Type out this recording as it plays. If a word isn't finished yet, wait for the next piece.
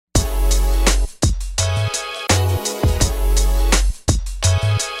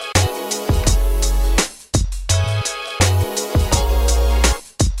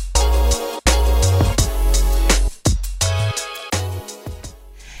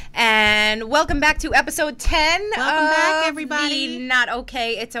And welcome back to episode 10 Welcome back, everybody. The Not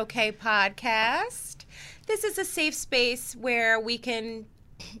Okay, It's Okay podcast. This is a safe space where we can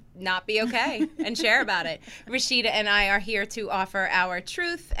not be okay and share about it. Rashida and I are here to offer our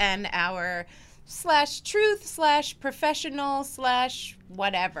truth and our /truth/professional/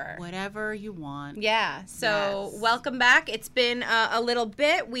 whatever. Whatever you want. Yeah. So Yes. welcome back. It's been a little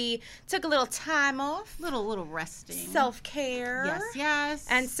bit. We took a little time off. Little resting. Self-care. Yes.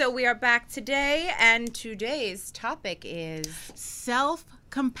 And so we are back today, and today's topic is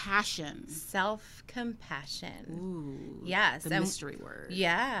self-compassion. self-compassion. Ooh. Yes. The mystery word.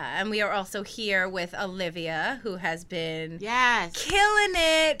 Yeah. And we are also here with Olivia, who has been Yes. killing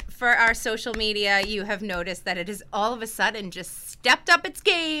it for our social media. You have noticed that it has all of a sudden just stepped up its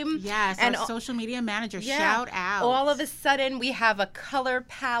game. Yes. And our social media manager. yeah, Shout out. all of a sudden we have a color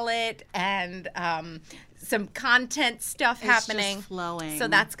palette and some content stuff It's happening. just flowing. So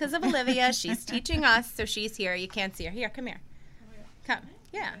that's because of Olivia. She's teaching us, so she's here. You can't see her. Here, come here. Come.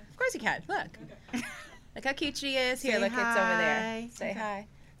 Yeah, of course you can. Look. Look how cute she is. Here, Say look, it's over there. hi. Say hi.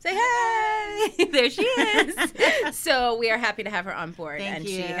 Say hi. There she is. So we are happy to have her on board, Thank and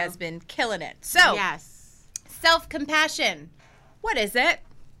you. she has been killing it. So Yes. self-compassion. What is it?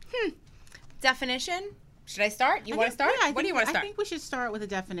 Definition? Should I start? You want to start? Yeah, What do you want to I start? think we should start with a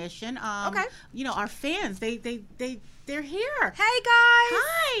definition. Okay. You know, our fans, they're here. Hey guys.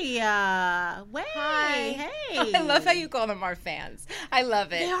 Hi. Way. Hi. Hey. I love how you call them our fans. I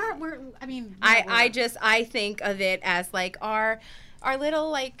love it. They are. I think of it as like our little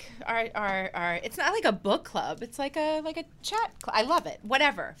like our it's not like a book club. It's like a chat club. I love it.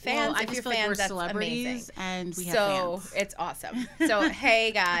 Whatever. Fans, I if just you're feel like fans, we're that's celebrities amazing. and we have So fans. it's awesome. So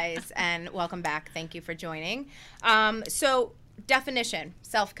hey guys, and welcome back. Thank you for joining. So definition,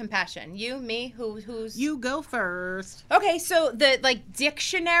 self-compassion. You, me, who's You go first. Okay, so the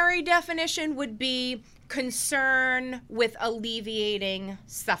dictionary definition would be concern with alleviating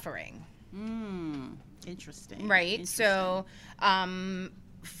suffering. Interesting. Right. Interesting. So,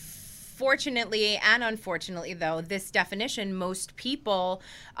 fortunately and unfortunately, though, this definition, most people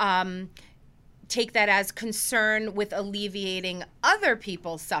take that as concern with alleviating other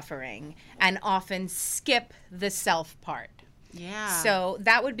people's suffering and often skip the self part. Yeah. So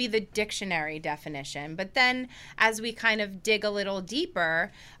that would be the dictionary definition. But then as we kind of dig a little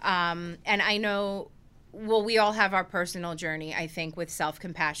deeper, and I know, well, we all have our personal journey, I think, with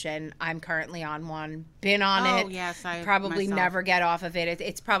self-compassion. I'm currently on one, been on it. Oh, yes, I probably myself. never get off of it.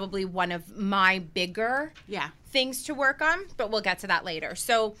 It's probably one of my bigger things to work on, but we'll get to that later.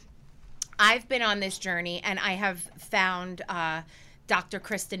 So I've been on this journey, and I have found Dr.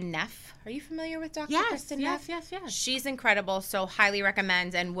 Kristen Neff. Are you familiar with Dr. Kristen Neff? Yes. She's incredible, so highly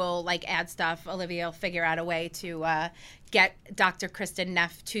recommend, and we'll add stuff. Olivia will figure out a way to get Dr. Kristen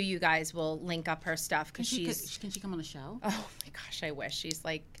Neff to you guys. We'll link up her stuff because Can she come on the show? Oh my gosh, I wish. She's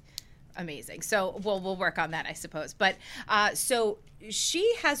amazing. So we'll work on that, I suppose. But so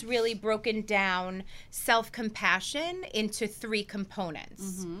she has really broken down self-compassion into 3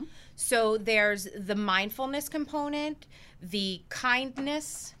 components. Mm-hmm. So there's the mindfulness component, the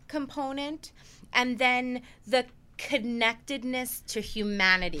kindness component, and then the connectedness to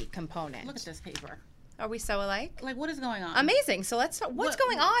humanity component. Look at this paper. Are we so alike? Like, what is going on? Amazing. So let's talk. What's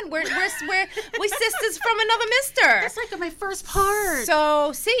going on? We're sisters from another mister. That's like my first part.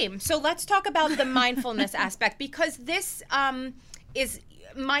 So same. So let's talk about the mindfulness aspect, because this is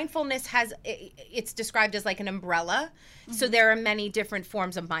mindfulness it's described as like an umbrella. Mm-hmm. So there are many different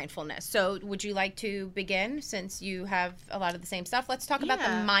forms of mindfulness. So would you like to begin, since you have a lot of the same stuff? Let's talk about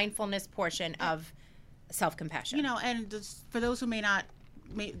the mindfulness portion of self-compassion. You know, and just for those who may not,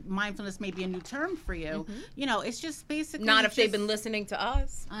 mindfulness may be a new term for you. Mm-hmm. You know, it's just basically not if they've been listening to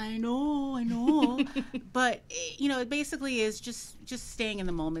us. I know. But you know, it basically is just staying in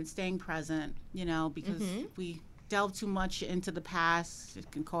the moment, staying present. You know, because we delve too much into the past,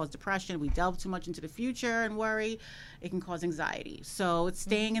 it can cause depression. We delve too much into the future and worry, it can cause anxiety. So it's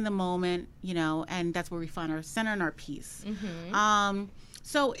staying in the moment, you know, and that's where we find our center and our peace.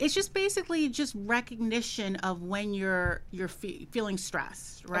 So it's just basically just recognition of when you're feeling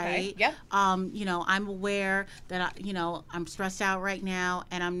stressed, right? Okay. Yep. You know, I'm aware that I'm stressed out right now,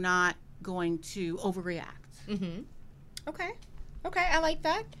 and I'm not going to overreact. Okay, I like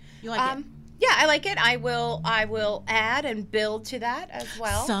that. You like it? Yeah, I like it. I will add and build to that as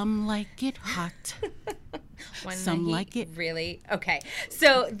well. Some like it hot. Some like it really okay.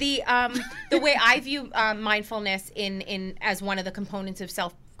 So the way I view mindfulness in as one of the components of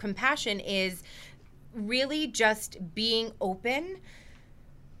self-compassion is really just being open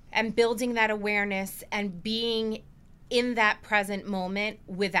and building that awareness and being in that present moment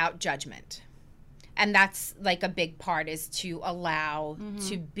without judgment. And that's like a big part, is to allow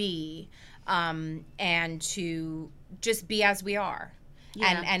to be and to just be as we are.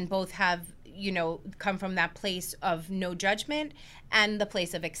 And both have, you know, come from that place of no judgment and the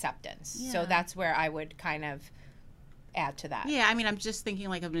place of acceptance. Yeah. So that's where I would kind of add to that. Yeah, I mean, I'm just thinking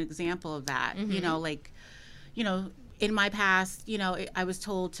like of an example of that. You know, like, you know, in my past, you know, I was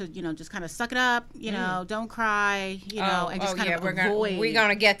told to, you know, just kind of suck it up, you know, don't cry, you know, and just kind of avoid. We're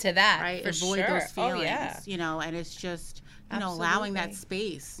gonna get to that, right? For Avoid sure. those feelings, Oh, yeah. you know, and it's just, you know, allowing that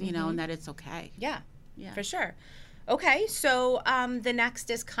Absolutely. space, you know, and that it's okay. Yeah, Yeah. for sure. Okay, so the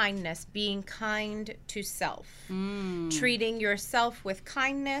next is kindness, being kind to self, treating yourself with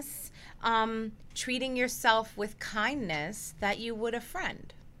kindness, treating yourself with kindness that you would a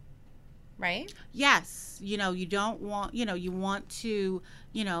friend, right? Yes, you know, you don't want, you know, you want to,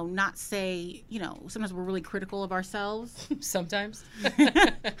 you know, not say, you know, sometimes we're really critical of ourselves. Sometimes.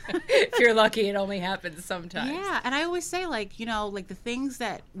 If you're lucky, it only happens sometimes. Yeah, and I always say, like, you know, like the things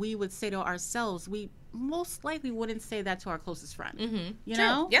that we would say to ourselves, we most likely wouldn't say that to our closest friend. You True.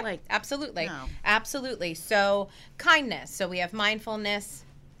 know? Yep. Like, Absolutely. no. Absolutely. So kindness. So we have mindfulness,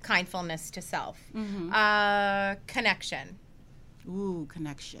 kindfulness to self. Connection. ooh,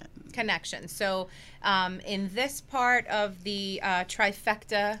 connection. Connection. So in this part of the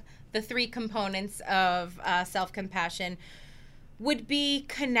trifecta, the three components of self-compassion would be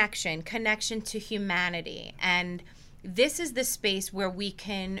connection to humanity. And this is the space where we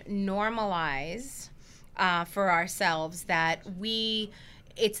can normalize for ourselves that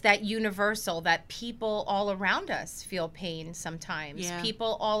it's that universal, that people all around us feel pain sometimes. Yeah.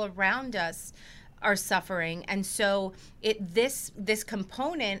 People all around us are suffering. And so this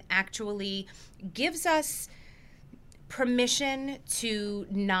component actually gives us permission to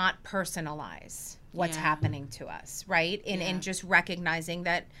not personalize what's Yeah. happening to us, right? In just recognizing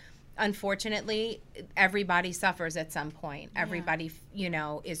that unfortunately everybody suffers at some point. Everybody, you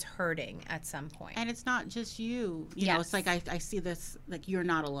know, is hurting at some point. And it's not just you. You know, it's Yes. like I see this, like, you're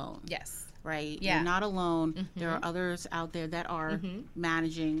not alone. Yes. Right? Yeah. You're not alone. There are others out there that are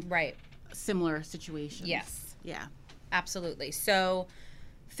managing Right. similar situations. Yes. Yeah. Absolutely. So,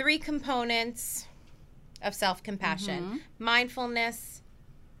 three components of self-compassion: mindfulness,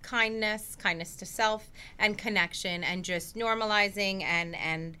 kindness to self, and connection, and just normalizing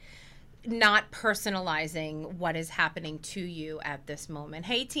and not personalizing what is happening to you at this moment.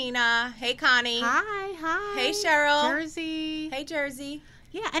 Hey, Tina. Hey, Connie. Hi. Hey, Cheryl. Jersey. Hey, Jersey.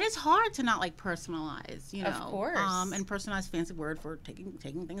 Yeah, and it's hard to not like personalize, you know. Of course. And personalize, fancy word for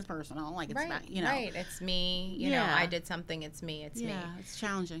taking things personal. Like, it's Right. not, you know. Right. It's me. You know, Yeah. I did something. It's me. It's me. Yeah, it's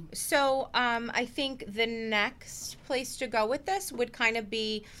challenging. So I think the next place to go with this would kind of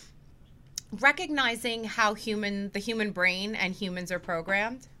be recognizing how the human brain and humans are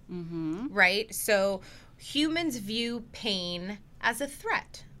programmed, right? So humans view pain as a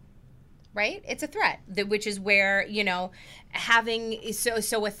threat, right? It's a threat, which is where, you know,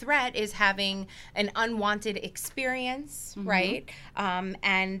 so a threat is having an unwanted experience, right?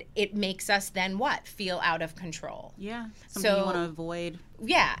 And it makes us then what? Feel out of control. Yeah. Something you want to avoid.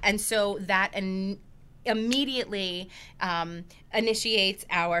 Yeah, and so that immediately initiates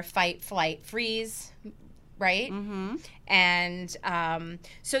our fight, flight, freeze, right? And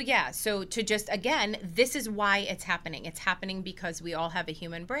so to just, again, this is why it's happening. It's happening because we all have a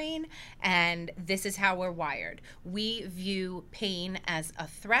human brain, and this is how we're wired. We view pain as a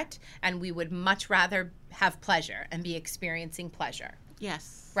threat, and we would much rather have pleasure and be experiencing pleasure,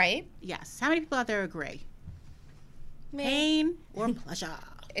 Yes. right? Yes. How many people out there agree? Me. Pain or pleasure?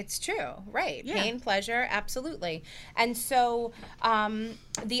 It's true, right? Yeah. Pain, pleasure, absolutely. And so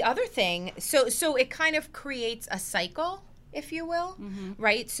the other thing, so it kind of creates a cycle, if you will,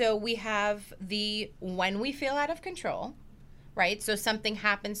 right? So we have when we feel out of control, right? So something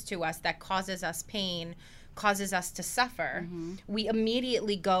happens to us that causes us pain, causes us to suffer. We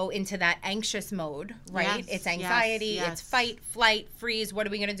immediately go into that anxious mode, right? Yes, It's anxiety, yes. it's fight, flight, freeze. What are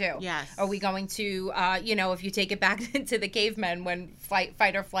we going to do? Yes. Are we going to, you know, if you take it back to the cavemen when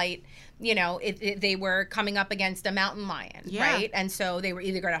fight or flight, you know, they were coming up against a mountain lion, right? And so they were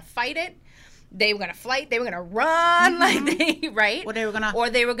either going to fight it, they were going to flight, they were going to run, right? Or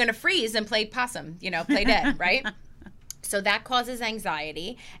they were going to freeze and play possum, you know, play dead, right? So that causes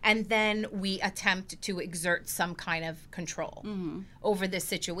anxiety, and then we attempt to exert some kind of control over this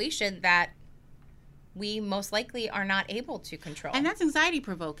situation that we most likely are not able to control. And that's anxiety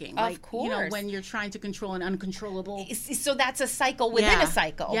provoking. Of course. You know, when you're trying to control an uncontrollable. So that's a cycle within a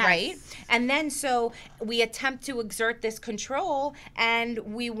cycle, Yes. right? And then so we attempt to exert this control, and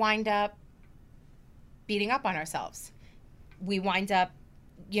we wind up beating up on ourselves. we wind up,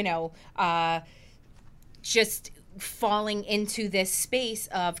 you know, just falling into this space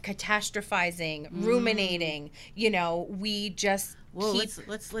of catastrophizing, ruminating. You know, we just keep...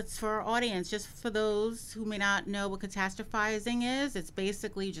 let's for our audience, just for those who may not know what catastrophizing is, it's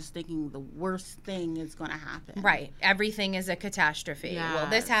basically just thinking the worst thing is going to happen. Right. Everything is a catastrophe. Yes. Well,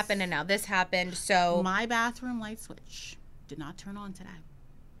 this happened and now this happened. So my bathroom light switch did not turn on today.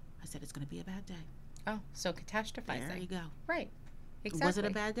 I said it's going to be a bad day. oh, so catastrophizing. There you go. Right. Exactly. Was it a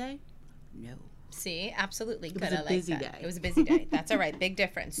bad day? No. See, absolutely. It was a busy day. It was a busy day. That's all right. Big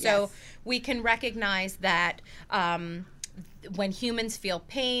difference. So we can recognize that when humans feel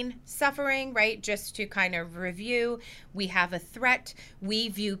pain, suffering, right? Just to kind of review, we have a threat. We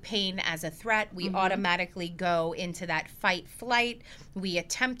view pain as a threat. We automatically go into that fight, flight. We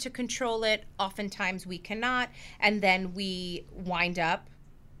attempt to control it. Oftentimes we cannot. And then we wind up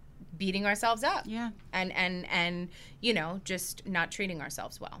beating ourselves up. Yeah. And you know, just not treating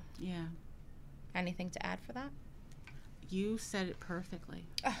ourselves well. Yeah. Anything to add for that? You said it perfectly.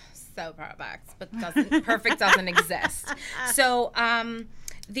 Oh, so perfect, but perfect doesn't exist. So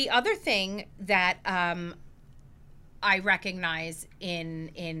the other thing that I recognize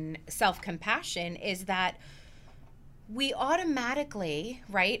in self-compassion is that we automatically,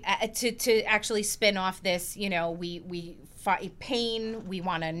 right, to actually spin off this, you know, we fight pain, we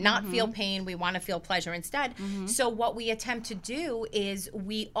want to not feel pain, we want to feel pleasure instead. So what we attempt to do is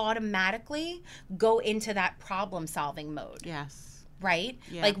we automatically go into that problem-solving mode. Yes. Right?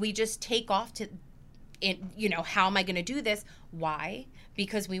 Yeah. Like we just take off to, you know, how am I going to do this? Why?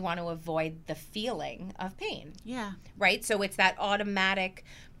 Because we want to avoid the feeling of pain. Yeah. Right? So it's that automatic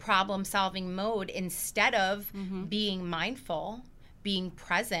problem-solving mode instead of being mindful, being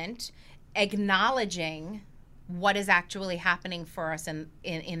present, acknowledging what is actually happening for us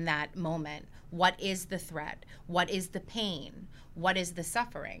in that moment. What is the threat? What is the pain? What is the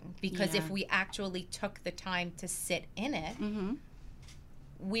suffering? Because if we actually took the time to sit in it,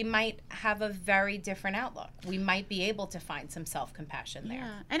 we might have a very different outlook. We might be able to find some self-compassion there.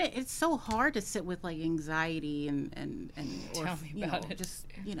 Yeah, and it's so hard to sit with like anxiety and or Tell me you know, about it. just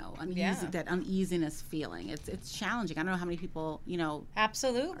that uneasiness feeling. It's challenging. I don't know how many people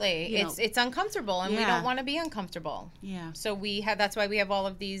Absolutely, it's uncomfortable, and we don't want to be uncomfortable. Yeah. So that's why we have all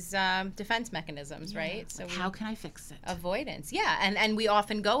of these defense mechanisms, right? So how can I fix it? Avoidance, and we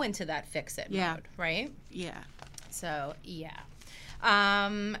often go into that fix it mode, right? Yeah. So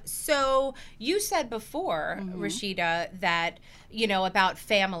so you said before, Rashida, that, you know, about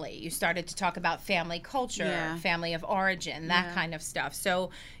family. You started to talk about family culture, family of origin, that kind of stuff. So,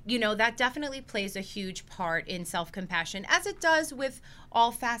 you know, that definitely plays a huge part in self-compassion, as it does with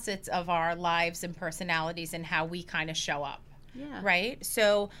all facets of our lives and personalities and how we kind of show up. Yeah. Right?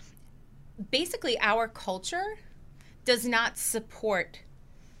 So basically our culture does not support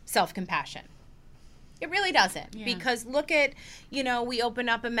self-compassion. It really doesn't, because look at, you know, we open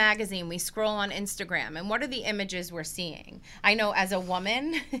up a magazine, we scroll on Instagram, and what are the images we're seeing? I know as a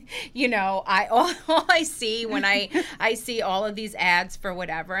woman, you know, all I see when I see all of these ads for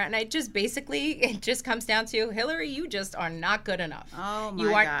whatever, and I just basically, it just comes down to, Hillary, you just are not good enough. Oh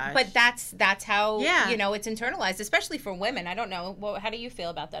my gosh. But that's how, you know, it's internalized, especially for women. I don't know. Well, how do you feel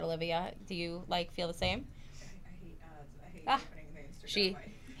about that, Olivia? Do you, feel the same? I hate ads. I hate opening the Instagram. She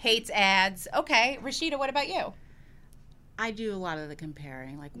hates ads. Okay, Rashida, what about you? I do a lot of the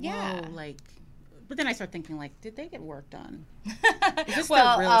comparing, whoa, but then I start thinking, did they get work done? Is this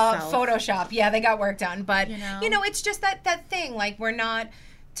well, their real self? Photoshop, they got work done, but you know, it's just that thing, we're not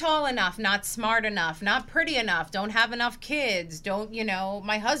tall enough, not smart enough, not pretty enough, don't have enough kids, don't, you know,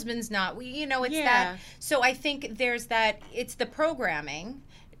 my husband's not, it's that. So I think there's that, it's the programming.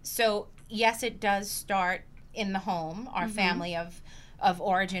 So yes, it does start in the home, our family of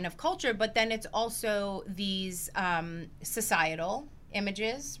origin, of culture, but then it's also these societal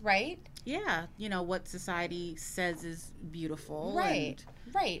images, right? Yeah, you know, what society says is beautiful. Right,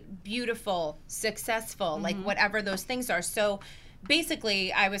 right. Beautiful, successful, whatever those things are. So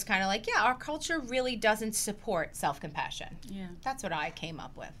basically, I was kind of our culture really doesn't support self-compassion. Yeah. That's what I came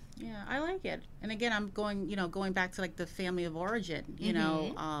up with. Yeah, I like it. And again, I'm going back to the family of origin, you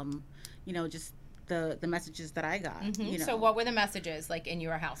know, just the messages that I got. You know. So what were the messages in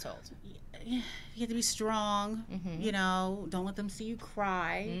your household? You have to be strong, you know, don't let them see you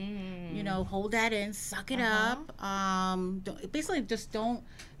cry, you know, hold that in, suck it up. Basically just don't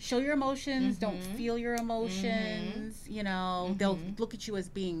show your emotions, don't feel your emotions, you know, they'll look at you as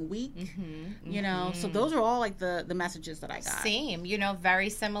being weak, you know. So those are all the messages that I got. Same, you know, very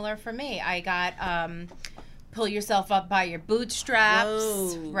similar for me. I got pull yourself up by your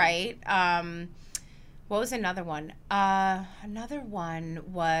bootstraps, right? What was another one? Another one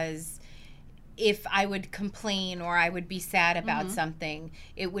was if I would complain or I would be sad about something,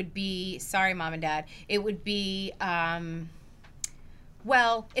 it would be, sorry, Mom and Dad, it would be,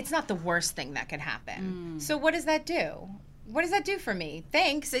 well, it's not the worst thing that could happen. So what does that do? What does that do for me?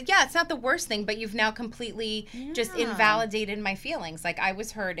 Thanks. Yeah, it's not the worst thing, but you've now completely just invalidated my feelings. Like, I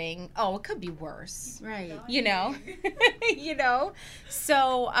was hurting. Oh, it could be worse. Right. You know? You know?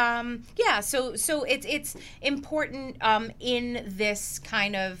 So, yeah, so it's important in this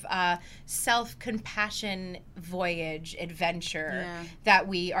kind of self-compassion voyage adventure that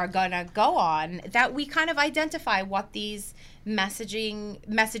we are going to go on, that we kind of identify what these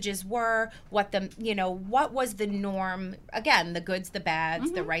messages were, what the, you know, what was the norm, again, the goods, the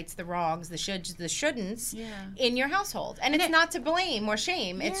bads, the rights, the wrongs, the shoulds, the shouldn'ts in your household. And it's not to blame or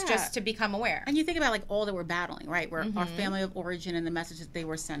shame, it's just to become aware. And you think about like all that we're battling, right? We're our family of origin and the messages they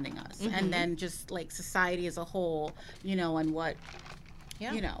were sending us. And then just like society as a whole, you know, and what,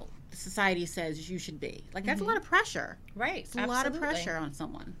 you know, society says you should be. Like, that's a lot of pressure. Right. It's a lot of pressure on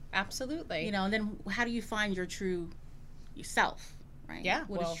someone. Absolutely. You know, and then how do you find your true yourself, right? Yeah.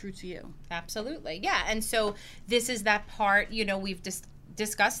 What is true to you? Absolutely. Yeah. And so this is that part, you know, we've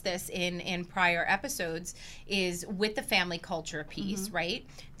discussed this in prior episodes, is with the family culture piece, right?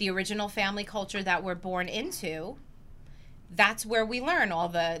 The original family culture that we're born into, that's where we learn all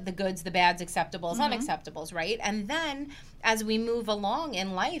the goods, the bads, acceptables, unacceptables, right? And then as we move along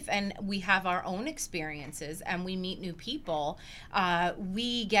in life and we have our own experiences and we meet new people,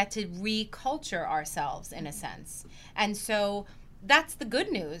 we get to reculture ourselves in a sense. And so that's the good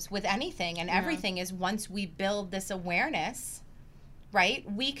news with anything and everything, is once we build this awareness, right,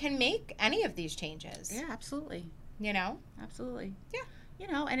 we can make any of these changes. Yeah, absolutely. You know? Absolutely. Yeah. You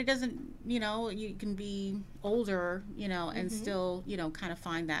know, and it doesn't, you know, you can be older, you know, and still, you know, kind of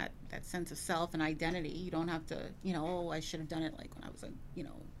find that sense of self and identity. You don't have to, you know, oh, I should have done it like when I was, you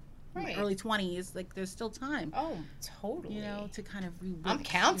know, in my early 20s. Like, there's still time. Oh, totally. You know, to kind of I'm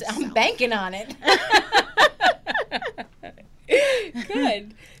counting. I'm banking on it.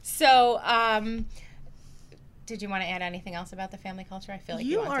 Good. So, did you want to add anything else about the family culture? I feel like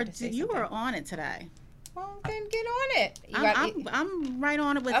you are on it today. Well, then get on it. I'm right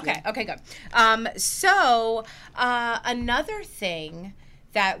on it with you. Okay, good. So another thing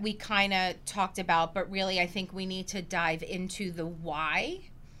that we kind of talked about, but really I think we need to dive into the why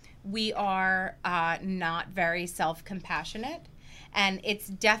we are not very self-compassionate. And it's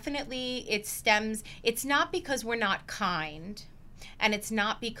not because we're not kind. And it's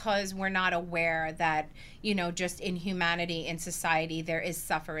not because we're not aware that, you know, just in humanity, in society, there is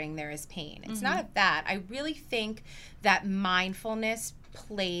suffering, there is pain. It's not that. I really think that mindfulness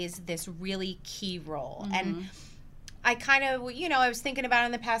plays this really key role. And I kind of, you know, I was thinking about it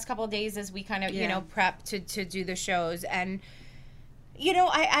in the past couple of days as we kind of, you know, prep to do the shows. And, you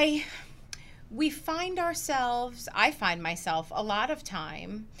know, we find ourselves, I find myself a lot of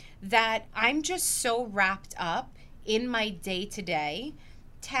time that I'm just so wrapped up in my day-to-day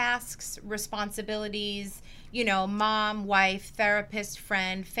tasks, responsibilities, you know, mom, wife, therapist,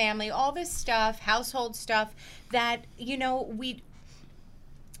 friend, family, all this stuff, household stuff, that, you know,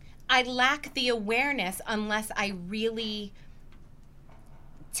 I lack the awareness unless I really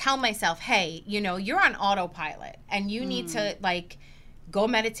tell myself, hey, you know, you're on autopilot and you need to, like, go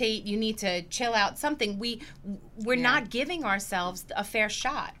meditate, you need to chill out, something. We're not giving ourselves a fair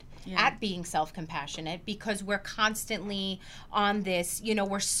shot at being self-compassionate, because we're constantly on this, you know,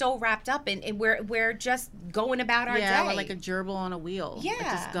 we're so wrapped up in we're just going about our day. We're like a gerbil on a wheel. Yeah. We're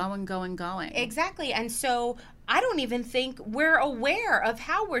just going. Exactly. And so I don't even think we're aware of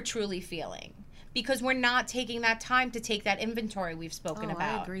how we're truly feeling, because we're not taking that time to take that inventory we've spoken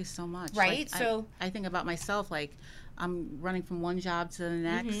about. I agree so much. Right? Like, so I think about myself, like, I'm running from one job to the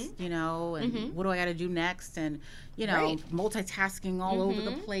next, you know, and what do I got to do next? And, you know, multitasking all over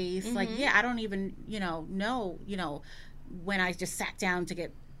the place. Like, I don't even, you know, when I just sat down to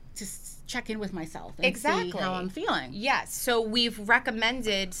check in with myself and see how I'm feeling. Yes. So we've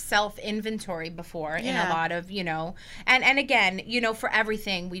recommended self-inventory before in a lot of, you know, and again, you know, for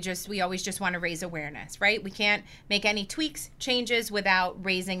everything, we always just want to raise awareness, right? We can't make any tweaks, changes without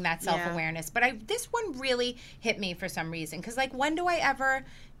raising that self-awareness. But this one really hit me for some reason, because, like, when do I ever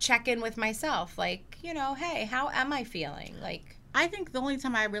check in with myself? Like, you know, hey, how am I feeling? Like, I think the only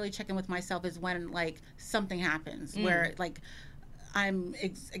time I really check in with myself is when, like, something happens where, like, I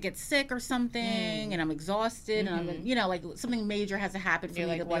get sick or something, and I'm exhausted, and I'm, you know, like, something major has to happen for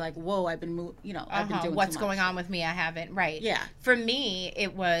me to be like, whoa, I've been doing what's too much. going on with me? I haven't. Right. Yeah. For me,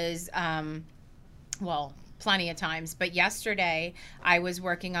 it was, well, plenty of times. But yesterday I was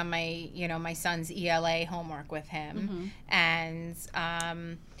working on my, my son's ELA homework with him. And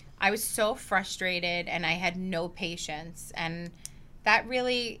I was so frustrated and I had no patience. And I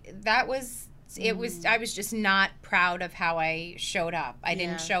was just not proud of how I showed up. I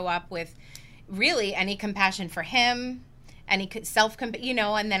didn't show up with really any compassion for him, any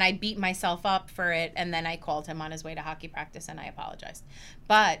and then I beat myself up for it. And then I called him on his way to hockey practice and I apologized.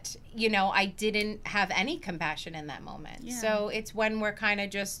 But, I didn't have any compassion in that moment. Yeah. So it's when we're kind of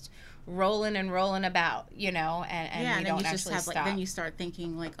just rolling about, and we don't actually stop. Then you start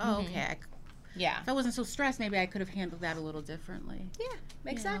thinking like, oh, okay, if I wasn't so stressed, maybe I could have handled that a little differently. Yeah,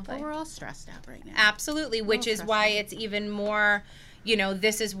 exactly. But we're all stressed out right now. Absolutely, which is why it's even more,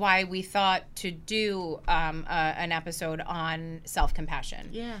 this is why we thought to do an episode on self-compassion.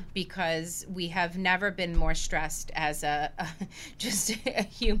 Yeah. Because we have never been more stressed as just a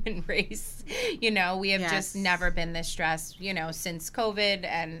human race. We have just never been this stressed, since COVID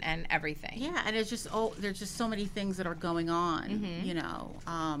and everything. Yeah, and it's just, there's just so many things that are going on,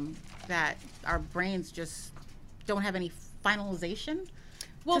 that our brains just don't have any finalization.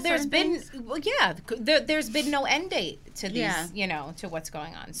 Well, there's been no end date to these, to what's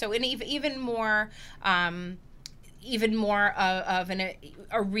going on. So, and even more of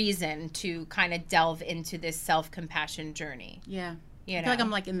a reason to kind of delve into this self-compassion journey. Yeah, I feel like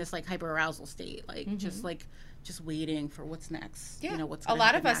I'm like in this like hyper-arousal state, like just waiting for what's next. Yeah, what's a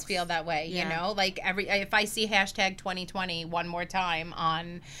lot of us feel that way. Like if I see hashtag 2020 one more time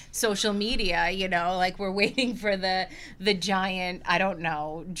on social media, like we're waiting for the giant, I don't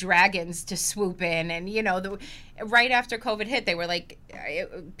know, dragons to swoop in, and right after COVID hit, they were like,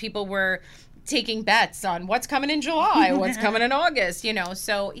 people were taking bets on what's coming in July, what's coming in August,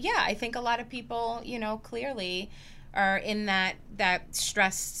 So I think a lot of people, clearly are in that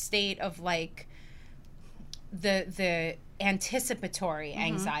stressed state of like the anticipatory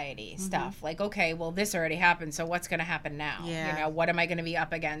anxiety stuff. Like, okay, well, this already happened, so what's going to happen now? Yeah. What am I going to be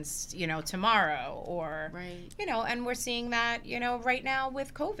up against, tomorrow? Or, right. And we're seeing that, right now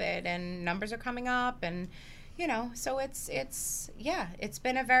with COVID, and numbers are coming up, and, so it's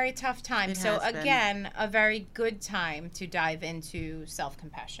been a very tough time. So again, a very good time to dive into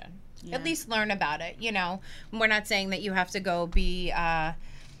self-compassion. Yeah. At least learn about it, We're not saying that you have to go be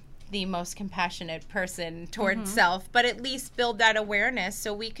the most compassionate person towards self, but at least build that awareness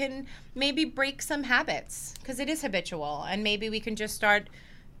so we can maybe break some habits, because it is habitual, and maybe we can just start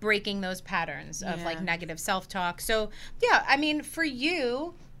breaking those patterns of like negative self-talk. So for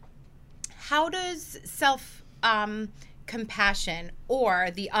you, how does compassion, or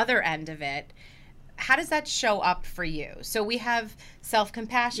the other end of it, how does that show up for you? So we have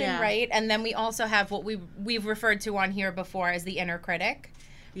self-compassion, right? And then we also have what we've referred to on here before as the inner critic.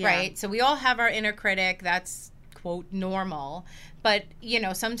 Yeah. Right? So we all have our inner critic. That's, quote, normal. But,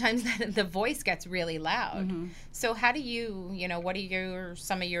 sometimes the voice gets really loud. So how do you, what are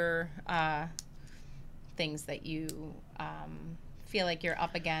some of your things that you feel like you're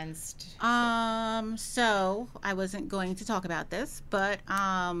up against? So I wasn't going to talk about this, but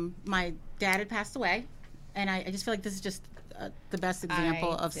my dad had passed away. And I just feel like this is just the best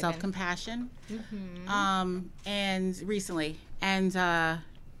example of self-compassion. And recently. And...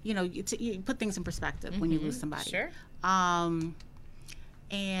 you put things in perspective when you lose somebody. Sure. And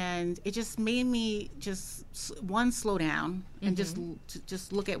it just made me slow down and just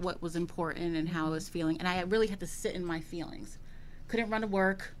look at what was important and how I was feeling. And I really had to sit in my feelings. Couldn't run to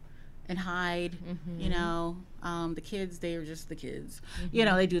work and hide. The kids, they are just the kids.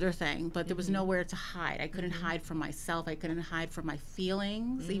 They do their thing, but there was nowhere to hide. I couldn't hide from myself. I couldn't hide from my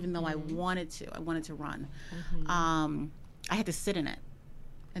feelings, even though I wanted to. I wanted to run. I had to sit in it.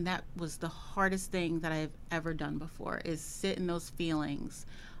 And that was the hardest thing that I've ever done before, is sit in those feelings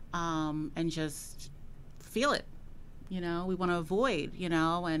and just feel it. We want to avoid,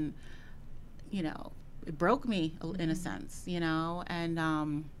 and, it broke me in a sense, and,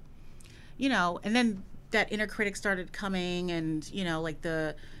 and then that inner critic started coming, and,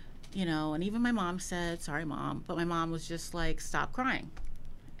 and even my mom said, sorry, Mom, but my mom was just like, stop crying.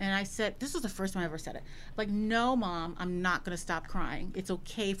 And I said, this was the first time I ever said it. Like, no, Mom, I'm not going to stop crying. It's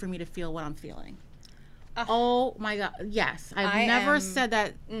okay for me to feel what I'm feeling. Oh, my God. Yes. I've never said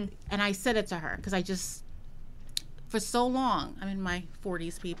that. And I said it to her because I just, for so long, I'm in my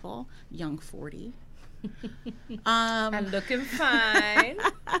 40s, people, young 40. I'm looking fine.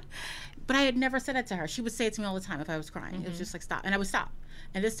 But I had never said it to her. She would say it to me all the time if I was crying. It was just like, stop. And I would stop.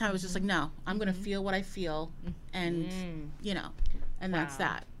 And this time it was just like, no, I'm going to feel what I feel. And, and that's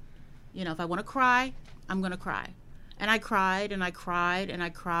that. If I want to cry, I'm going to cry. And I cried and I cried and I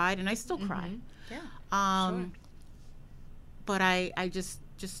cried and I still cry. But I just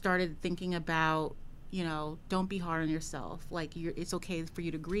started thinking about, don't be hard on yourself. Like, it's okay for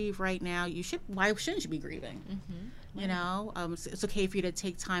you to grieve right now. Why shouldn't you be grieving? It's okay for you to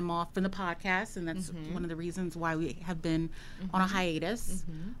take time off from the podcast, and that's one of the reasons why we have been on a hiatus.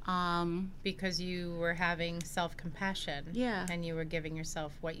 Because you were having self-compassion. Yeah. And you were giving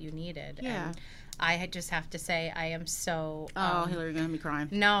yourself what you needed. Yeah. And I just have to say, I am so... Hillary, you're going to have me crying.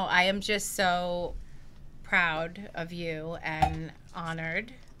 No, I am just so proud of you and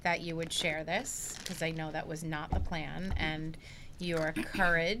honored that you would share this, because I know that was not the plan, and your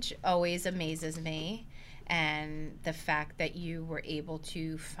courage always amazes me, and the fact that you were able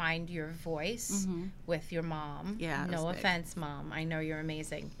to find your voice with your mom. Yeah, no offense, Mom, I know you're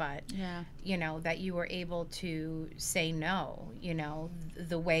amazing, but that you were able to say no,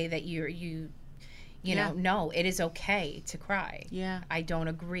 the way that you know, no, it is okay to cry. Yeah. I don't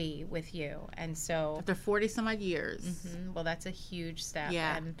agree with you. And so... After 40 some odd years. Well, that's a huge step.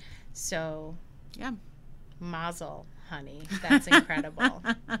 Yeah. And so... Yeah. Mazel, honey. That's incredible.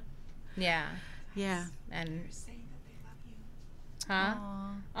 Yeah. Yeah. And... Saying that they love you. Huh?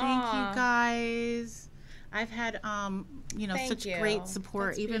 Thank you, guys. I've had, Thank such you. great support,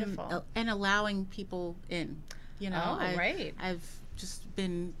 That's even beautiful. and allowing people in. Right. I've just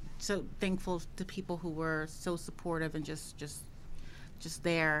been so thankful to people who were so supportive and just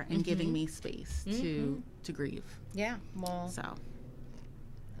there and giving me space to grieve. Yeah. Well,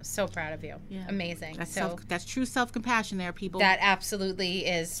 So proud of you. yeah. Amazing. That's true self-compassion there, people. That absolutely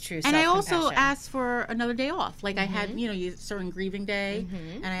is true and I self-compassion. also asked for another day off. Like I had, a certain grieving day,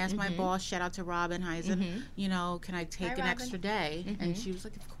 and I asked my boss, shout out to Robin Heisen, can I take an extra day? And she was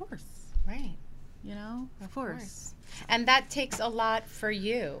like, of course. Right. Of course. And that takes a lot for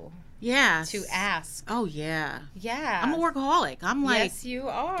you Yeah. to ask. Oh, yeah. Yeah. I'm a workaholic. I'm like, yes, you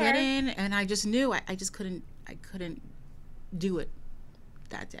are. get in, and I just knew I just couldn't do it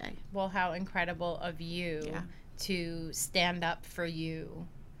that day. Well, how incredible of you to stand up for you.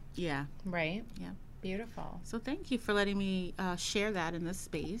 Yeah. Right? Yeah. Beautiful. So thank you for letting me share that in this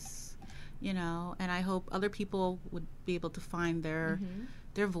space, and I hope other people would be able to find their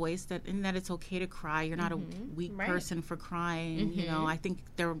voice, that it's okay to cry. You're not a weak person for crying. I think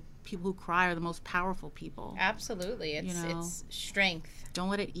there are people who cry are the most powerful people. Absolutely. It's strength. Don't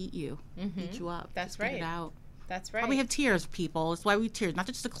let it eat you up. That's just right. Get it out. That's right. Why we have tears, people. It's why we tears, not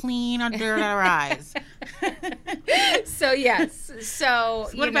just to clean our dirt out of our eyes. So yes. So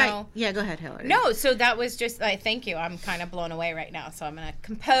what about? Yeah, go ahead, Hillary. No, so that was just. Thank you. I'm kind of blown away right now. So I'm gonna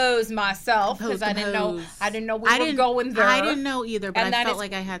compose myself because I didn't know we were going there. I didn't know either, but I felt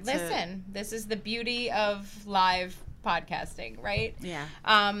like I had to. Listen, this is the beauty of live podcasting, right? Yeah.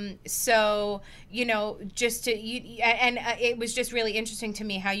 So just to and it was just really interesting to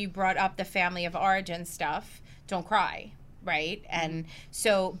me how you brought up the family of origin stuff. Don't cry, right? And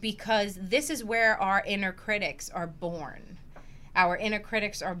so because this is where our inner critics are born. Our inner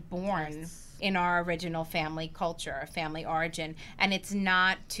critics are born in our original family culture, family origin. And it's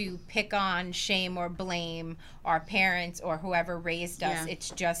not to pick on, shame, or blame our parents or whoever raised us. Yeah. It's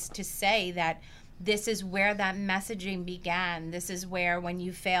just to say that this is where that messaging began. This is where when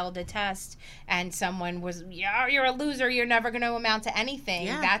you failed a test and someone was, you're a loser, you're never going to amount to anything.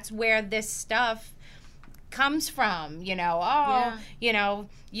 Yeah. That's where this stuff comes from, you're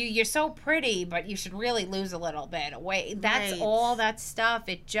so pretty, but you should really lose a little bit of weight. That's all that stuff.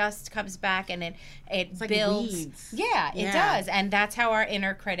 It just comes back and it like builds. weeds. Yeah, it does. And that's how our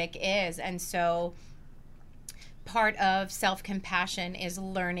inner critic is. And so part of self-compassion is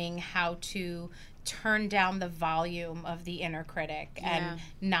learning how to turn down the volume of the inner critic and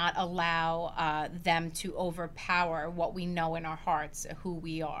not allow them to overpower what we know in our hearts, who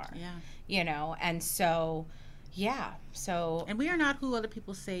we are. And so and we are not who other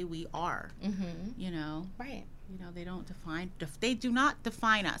people say we are. Right. They do not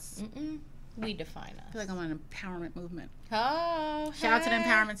define us. We define us. I feel like I'm on an empowerment movement. Oh, shout out to the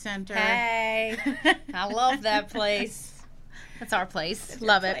Empowerment Center. Hey, I love that place. That's our place.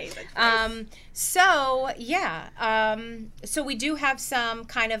 Love it. So we do have some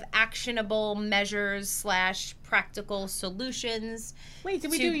kind of actionable measures / practical solutions. Wait, did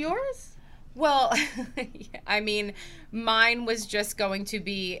we do yours? Well, I mean, mine was just going to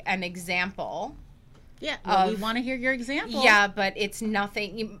be an example. Yeah, well, we want to hear your example. Yeah, but it's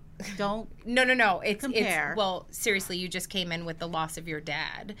nothing. Don't. No. It's compare. Well, seriously, you just came in with the loss of your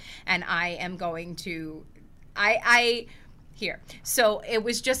dad, and I am going to. Here. So it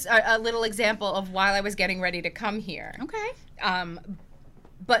was just a little example of while I was getting ready to come here. Okay.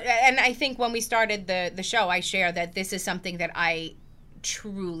 But I think when we started the show, I shared that this is something that I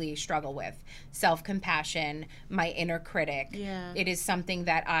truly struggle with. Self-compassion, my inner critic. Yeah. It is something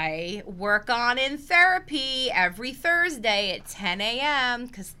that I work on in therapy every Thursday at 10 a.m.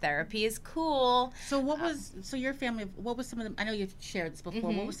 because therapy is cool. So so your family, what was some of the, I know you've shared this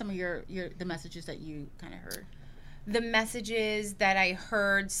before, what were some of the messages that you kind of heard? The messages that I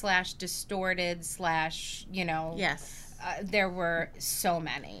heard / distorted / Yes. there were so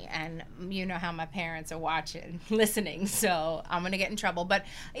many, and you know how my parents are watching, listening, so I'm gonna get in trouble. But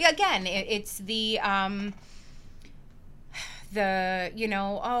again, it's the I'm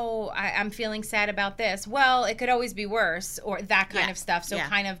feeling sad about this. Well, it could always be worse, or that kind of stuff. So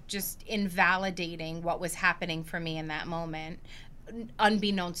kind of just invalidating what was happening for me in that moment,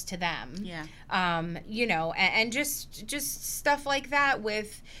 unbeknownst to them. Yeah. And just stuff like that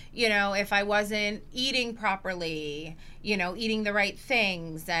with, if I wasn't eating properly, eating the right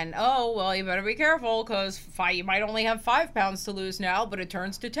things, and, oh, well, you better be careful because you might only have 5 pounds to lose now, but it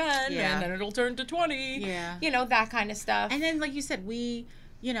turns to 10 and then it'll turn to 20. Yeah. That kind of stuff. And then, like you said, we,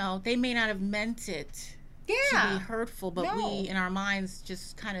 they may not have meant it to be hurtful, but we in our minds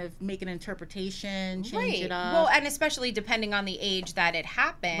just kind of make an interpretation, change it up. Well, and especially depending on the age that it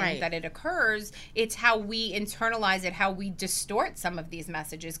happened, that it occurs, it's how we internalize it, how we distort some of these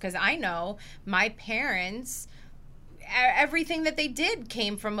messages. Because I know my parents, everything that they did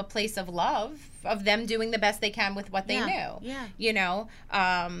came from a place of love, of them doing the best they can with what they knew. Yeah.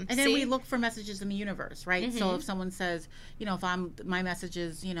 And then we look for messages in the universe, right? Mm-hmm. So if someone says, if my message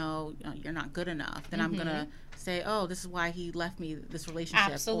is, you're not good enough, then I'm going to say, oh, this is why he left me this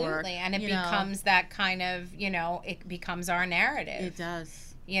relationship. Absolutely. And it becomes that kind of, it becomes our narrative. It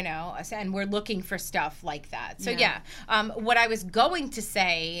does. And we're looking for stuff like that. So what I was going to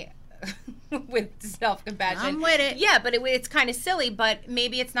say with self-compassion. I'm with it. Yeah, but it's kind of silly, but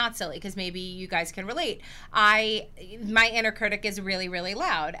maybe it's not silly because maybe you guys can relate. My inner critic is really, really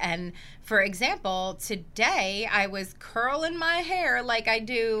loud. And for example, today I was curling my hair like I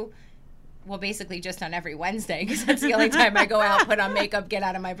do, well, basically just on every Wednesday because that's the only time I go out, put on makeup, get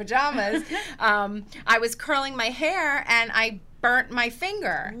out of my pajamas. I was curling my hair and I burnt my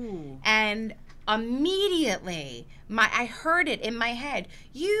finger. Ooh. And immediately I heard it in my head,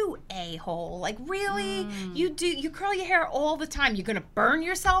 you a-hole, like, really? You curl your hair all the time, you're gonna burn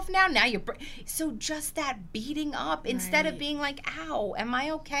yourself now so just that beating up instead of being like, ow, am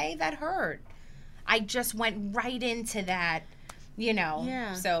I okay? That hurt. I just went right into that,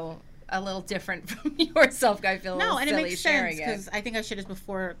 so a little different from yourself. I feel no, and silly it makes sharing sense because I think I shared this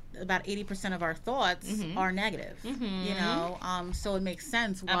before. About 80% of our thoughts are negative. So it makes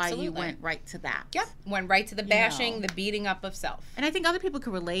sense why you went right to that. Yep, went right to the bashing, the beating up of self. And I think other people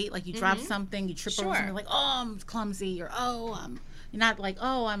can relate. Like you drop something, you trip over something, you're like, oh, I'm clumsy, or you're not like,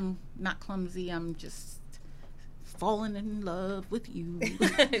 oh, I'm not clumsy, I'm just falling in love with you.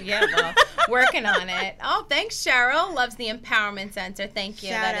 Yeah, well, working on it. Oh, thanks, Cheryl. Loves the Empowerment Center. Thank you.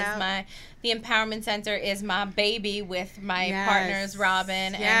 The Empowerment Center is my baby with my partners,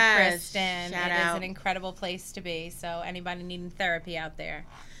 Robin and Kristen. It is an incredible place to be. So anybody needing therapy out there,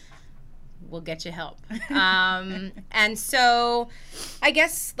 we'll get you help. And so I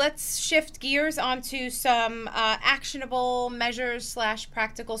guess let's shift gears onto some actionable measures /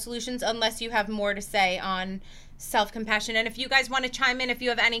 practical solutions, unless you have more to say on self-compassion. And if you guys want to chime in, if you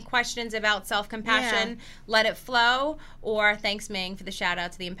have any questions about self-compassion, let it flow. Or thanks, Ming, for the shout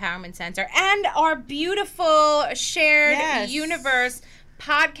out to the Empowerment Center and our beautiful shared universe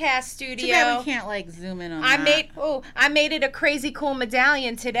podcast studio. Too bad we can't zoom in on I made it a crazy cool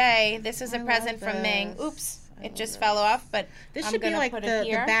medallion today. This is a present from Ming. Oops. It just fell off, but this I'm should be like put the it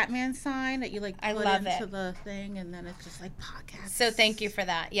here. Batman sign that you put into it. The thing, and then it's just like podcast. So thank you for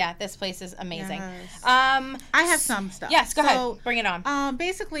that. Yeah, this place is amazing. Yes. I have some stuff. Yes, go ahead. Bring it on.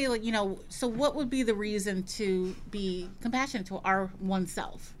 Basically, so what would be the reason to be compassionate to our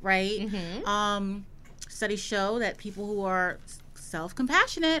oneself, right? Mm-hmm. Studies show that people who are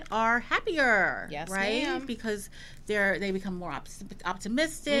self-compassionate are happier, right? Ma'am. Because they become more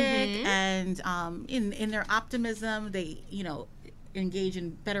optimistic, and in their optimism, they engage in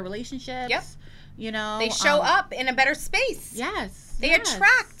better relationships. Yep. They show up in a better space. Yes. They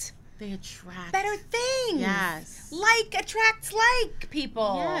attract. They attract better things. Yes. Like attracts like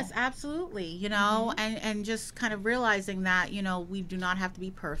people. Yes, absolutely. And just kind of realizing that, we do not have to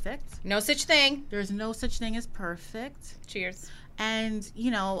be perfect. No such thing. There's no such thing as perfect. Cheers. And,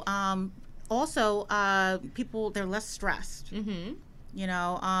 also, people, they're less stressed. What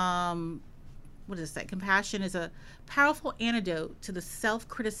does it say? Compassion is a powerful antidote to the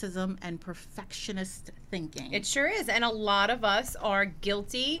self-criticism and perfectionist thinking. It sure is. And a lot of us are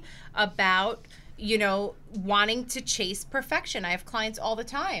guilty about wanting to chase perfection. I have clients all the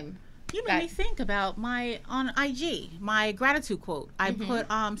time. You made me think about on IG, my gratitude quote. I put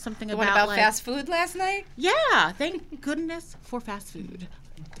something The about one about like, fast food last night? Yeah, thank goodness for fast food.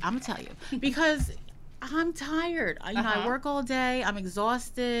 I'm gonna tell you, because I'm tired. I work all day. I'm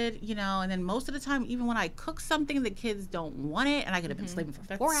exhausted. And then most of the time, even when I cook something, the kids don't want it, and I could have been sleeping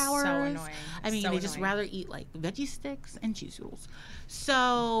for 4 hours. So annoying. They just rather eat like veggie sticks and cheese doodles.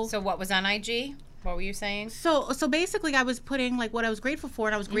 So what was on IG? What were you saying? So basically, I was putting like what I was grateful for,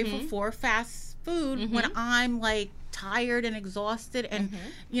 and I was grateful for fast food when I'm like tired and exhausted, and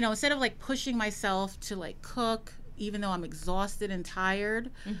instead of like pushing myself to like cook, even though I'm exhausted and tired,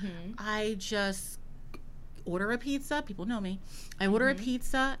 I just order a pizza. People know me. I order a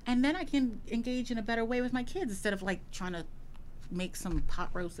pizza, and then I can engage in a better way with my kids instead of like trying to make some pot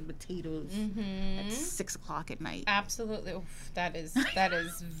roasted potatoes at 6 o'clock at night. Absolutely. Oof, that is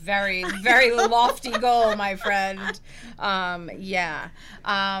very, very lofty goal, my friend. Yeah.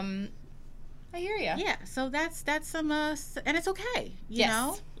 I hear you. Yeah, so that's some and it's okay. You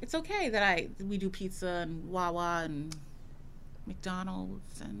know, it's okay that we do pizza and Wawa and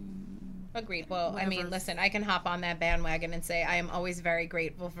McDonald's and agreed. Well, whatever. I mean, listen, I can hop on that bandwagon and say I am always very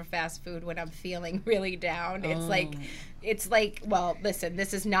grateful for fast food when I'm feeling really down. It's like, well, listen,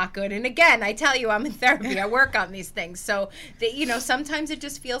 this is not good. And again, I tell you, I'm in therapy. I work on these things. So, sometimes it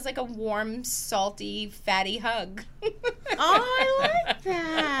just feels like a warm, salty, fatty hug. Oh, I like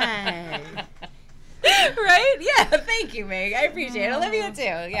that. Right? Yeah. Thank you, Meg. I appreciate it. Olivia, too.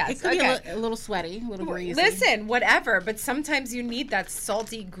 Yes. It could be a little sweaty, a little greasy. Listen, whatever. But sometimes you need that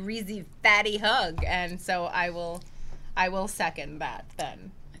salty, greasy, fatty hug. And so I will second that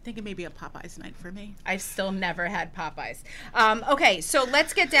then. I think it may be a Popeyes night for me. I've still never had Popeyes. Okay, so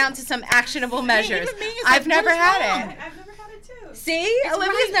let's get down to some actionable measures. I've never had it. I've never had it too. See? It's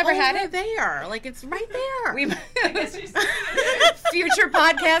Olivia's never had it. There. Like, it's right there. Future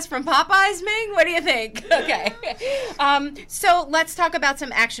podcast from Popeyes, Ming? What do you think? Okay. So let's talk about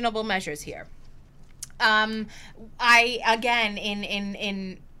some actionable measures here. In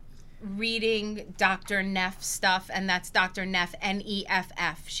reading Dr. Neff stuff, and that's Dr. Neff,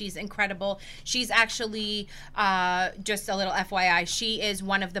 Neff. She's incredible. She's actually, just a little FYI, she is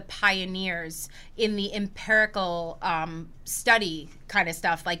one of the pioneers in the empirical study kind of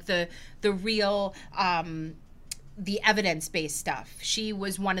stuff, like the real the evidence-based stuff. She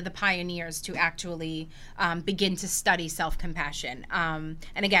was one of the pioneers to actually begin to study self-compassion. And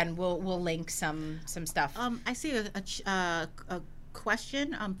again, we'll link some stuff. I see a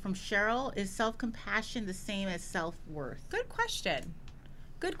question from Cheryl. Is self-compassion the same as self-worth? Good question.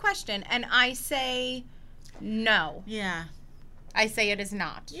 And I say no. Yeah. I say it is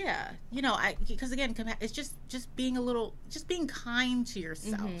not. Yeah. Because again, it's just being being kind to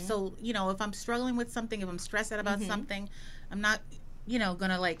yourself. So, if I'm struggling with something, if I'm stressed out about something, I'm not,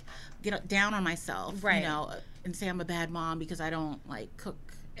 gonna like get down on myself, right. And say I'm a bad mom because I don't like cook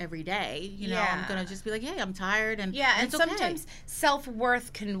every day. Yeah. I'm gonna just be like, hey, I'm tired, and and it's sometimes okay.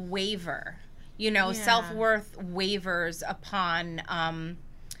 self-worth can waver. Self-worth wavers upon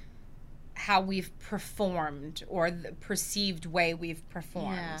how we've performed or the perceived way we've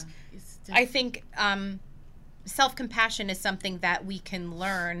performed. Yeah. I think self-compassion is something that we can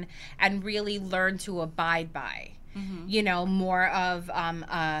learn and really learn to abide by. More of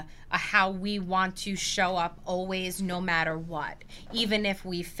a how we want to show up always, no matter what. Even if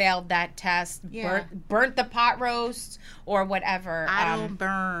we failed that test, burnt the pot roast, or whatever. I don't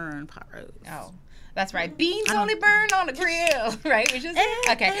burn pot roast. Oh, that's right. Beans only burn on a grill, right? Which is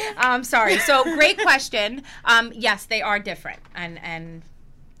okay. Sorry. So great question. Yes, they are different, and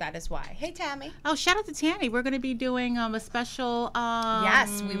that is why. Hey, Tammy. Oh, shout out to Tammy. We're going to be doing a special.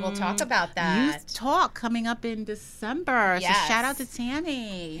 Yes, we will talk about that. Youth Talk coming up in December. Yes. So shout out to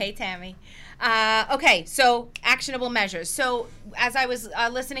Tammy. Hey, Tammy. Okay, so actionable measures. So as I was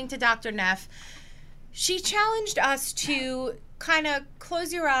listening to Dr. Neff, she challenged us to kind of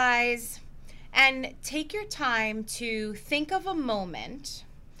close your eyes and take your time to think of a moment,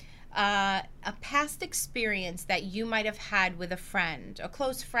 a past experience that you might have had with a friend, a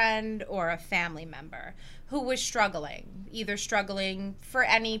close friend or a family member who was struggling, either struggling for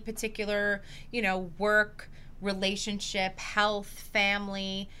any particular, work, relationship, health,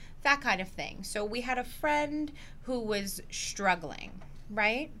 family, that kind of thing. So we had a friend who was struggling,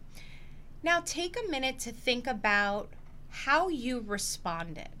 right? Now take a minute to think about how you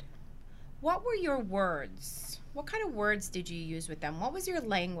responded. What were your words? What kind of words did you use with them? What was your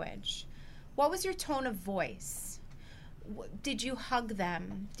language? What was your tone of voice? Did you hug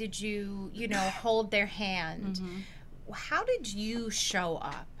them? Did you, hold their hand? How did you show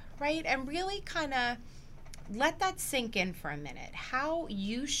up, right? And really kind of let that sink in for a minute. How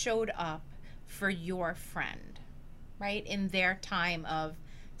you showed up for your friend, right? In their time of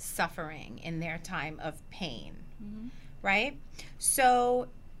suffering, in their time of pain, right? So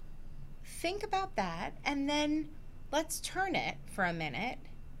think about that, and then let's turn it for a minute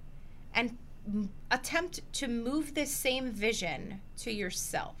and attempt to move this same vision to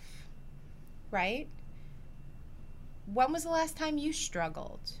yourself, right? When was the last time you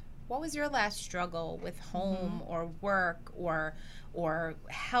struggled? What was your last struggle with home or work or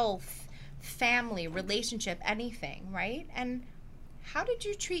health, family, relationship, anything, right? And how did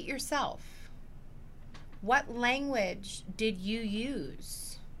you treat yourself? What language did you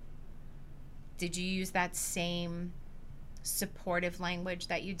use? Did you use that same supportive language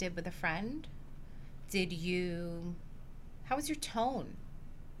that you did with a friend? How was your tone,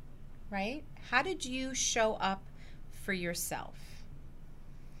 right? How did you show up for yourself?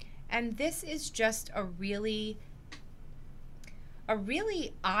 And this is just a really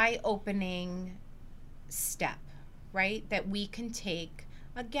eye-opening step, right? That we can take,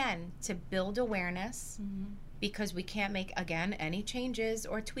 again, to build awareness, because we can't make, again, any changes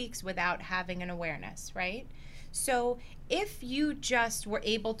or tweaks without having an awareness, right? So if you just were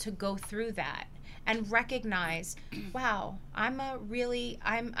able to go through that and recognize, wow,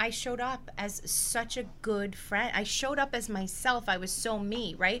 I showed up as such a good friend. I showed up as myself. I was so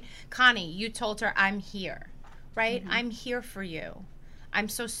me, right? Connie, you told her, I'm here, right? I'm here for you. I'm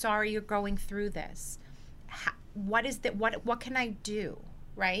so sorry you're going through this. What can I do,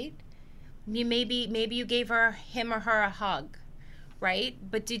 right? Maybe you gave him or her a hug, right?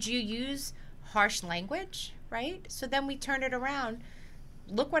 But did you use harsh language, right? So then we turn it around.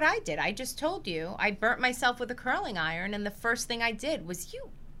 Look what I did. I just told you. I burnt myself with a curling iron, and the first thing I did was, you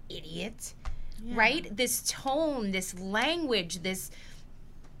idiot, right? This tone, this language, this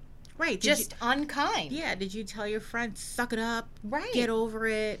just unkind. Yeah. Did you tell your friend, suck it up? Right. Get over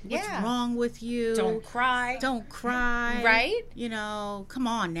it. What's wrong with you? Don't cry. Don't cry. Right? You know, come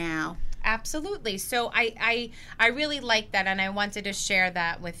on now. Absolutely. So I really like that, and I wanted to share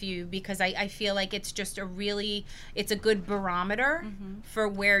that with you because I feel like it's just it's a good barometer for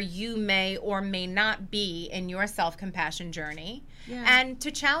where you may or may not be in your self-compassion journey, and to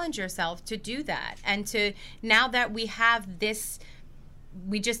challenge yourself to do that. And to, now that we have this,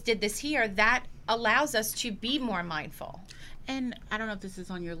 we just did this here, that allows us to be more mindful. And I don't know if this is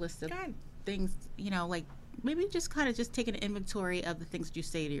on your list of things, you know, like, maybe just kind of just take an inventory of the things that you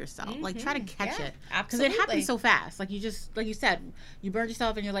say to yourself. Like, try to catch it. Because it happens so fast. Like, like you said, you burned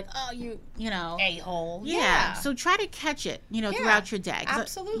yourself and you're like, oh, you know. A-hole. Yeah. So try to catch it, you know, throughout your day.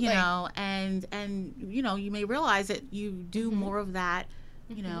 Absolutely. You know, and, you know, you may realize that you do more of that,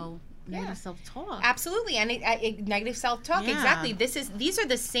 you know, negative self-talk. Absolutely. And negative self-talk, exactly. These are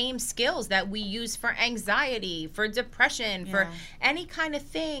the same skills that we use for anxiety, for depression, for any kind of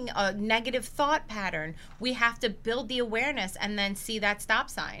thing, a negative thought pattern. We have to build the awareness and then see that stop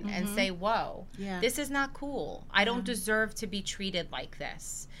sign and say, whoa, this is not cool. I don't deserve to be treated like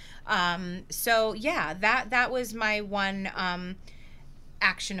this. So that was my one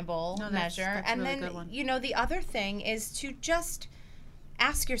actionable measure. That's and really then, good one. you know, the other thing is to just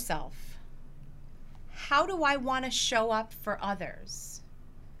ask yourself, how do I want to show up for others?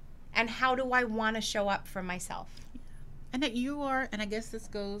 And how do I want to show up for myself? And that you are, and I guess this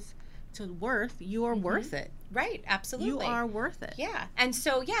goes to worth, you are worth it. Right, absolutely. You are worth it. Yeah. And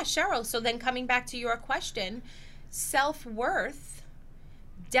so, Cheryl, so then coming back to your question, self-worth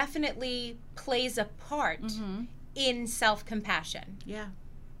definitely plays a part in self-compassion. Yeah.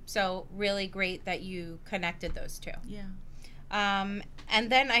 So really great that you connected those two. Yeah. And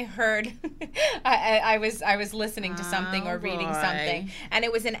then I heard, I was listening to something or reading something, and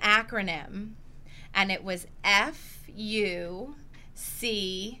it was an acronym, and it was FUCK.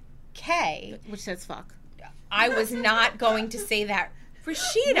 Which says fuck. I was not going to say that.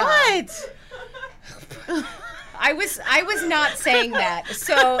 Rashida. What? I was not saying that.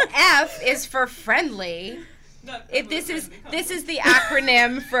 So F is for friendly. This is the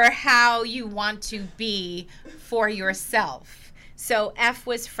acronym for how you want to be for yourself. So F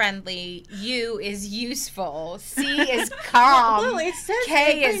was friendly, U is useful, C is calm, Well, it says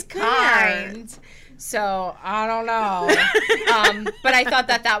K is kind. So I don't know, but I thought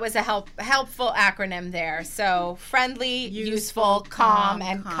that was a helpful acronym there. So friendly, useful, calm,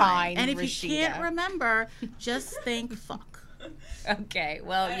 and kind. And if Rashida. you can't remember, just think fuck. Okay,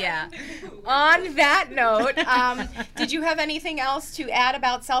 well, yeah. On that note, did you have anything else to add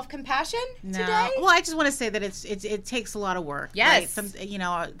about self-compassion today? Well, I just want to say that it takes a lot of work. Yes.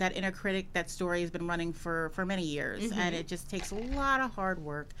 Right? That inner critic, that story has been running for many years, and it just takes a lot of hard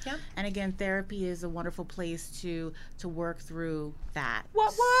work. Yep. And again, therapy is a wonderful place to work through that.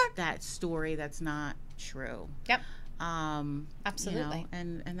 What? That story that's not true. Yep. Absolutely.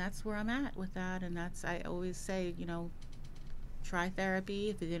 And that's where I'm at with that. And I always say, try therapy.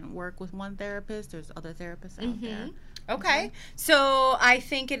 If it didn't work with one therapist, there's other therapists out there. Okay. So I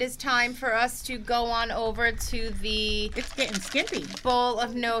think it is time for us to go on over to the It's getting skimpy. bowl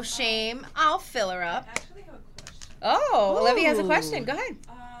of no shame. I'll fill her up. I actually have a question. Oh, Olivia has a Ooh. question. Go ahead.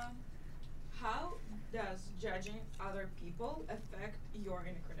 How does judging other people affect your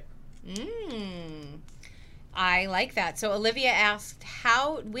inner critic? I like that. So Olivia asked,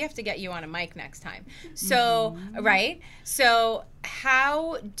 we have to get you on a mic next time. So, right? So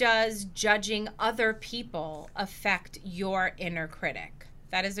how does judging other people affect your inner critic?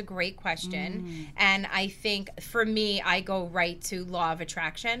 That is a great question. And I think for me, I go right to law of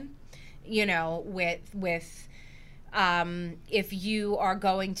attraction, with if you are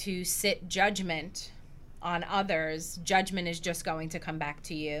going to sit judgment on others, judgment is just going to come back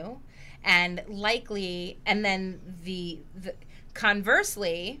to you. And likely, and then the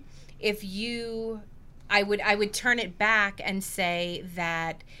conversely, I would turn it back and say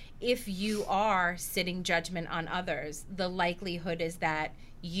that if you are sitting judgment on others, the likelihood is that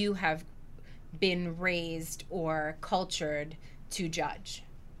you have been raised or cultured to judge.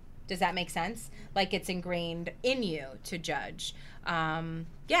 Does that make sense? Like it's ingrained in you to judge. And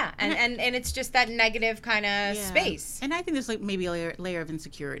it's just that negative kind of space. And I think there's maybe a layer of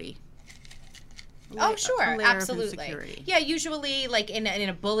insecurity. Oh, sure. A layer of Absolutely. insecurity. Yeah, usually like in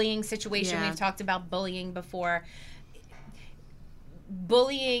a bullying situation, Yeah. we've talked about bullying before.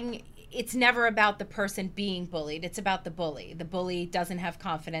 Bullying, it's never about the person being bullied. It's about the bully. The bully doesn't have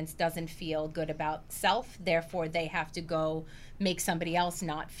confidence, doesn't feel good about self. Therefore, they have to go make somebody else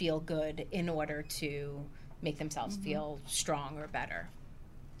not feel good in order to make themselves feel strong or better.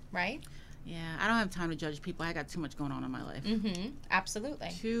 Right? Yeah, I don't have time to judge people. I got too much going on in my life. Absolutely.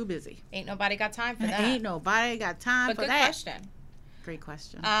 Too busy. Ain't nobody got time for that. Ain't nobody got time But for good that. question. Great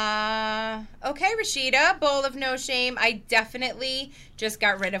question. Okay, Rashida, bowl of no shame. I definitely just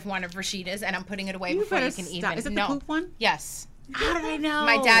got rid of one of Rashida's, and I'm putting it away before you better can stop. even. Is it no. the poop one? Yes. How did I know?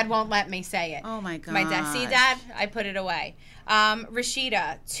 My dad won't let me say it. Oh my god. My dad. See, Dad, I put it away.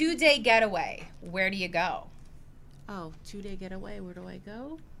 Rashida, 2-day getaway. Where do you go? Oh, 2-day getaway. Where do I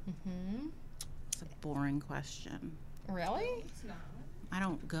go? It's a boring question. Really? It's not. I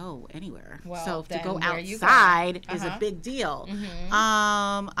don't go anywhere. Well, so to then go where you outside going? is a big deal.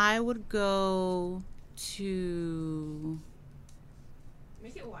 I would go to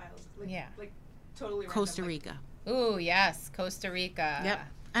Make it wild. Yeah. Like totally random, Costa like- Rica. Ooh, yes, Costa Rica. Yep.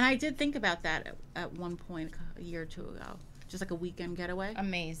 And I did think about that at one point a year or two ago. Just like a weekend getaway.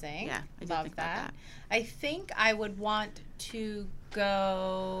 Amazing. Yeah, I did Love think about that. I think I would want to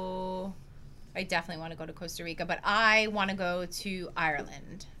go. I definitely want to go to Costa Rica, but I want to go to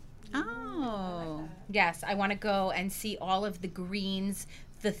Ireland. Oh. Yes, I want to go and see all of the greens,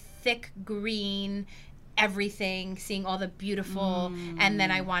 the thick green, everything, seeing all the beautiful, and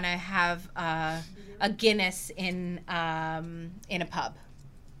then I want to have a Guinness in a pub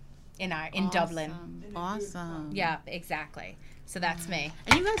in Dublin. Awesome. Yeah, exactly. So that's me.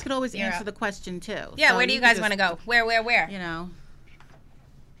 And you guys could always You're answer up. the question too. Yeah, So where do you could guys just, want to go? Where? You know.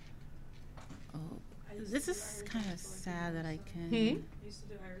 Oh, I used this to do is Irish kind of dance for like a sad year that I or so. can. I used to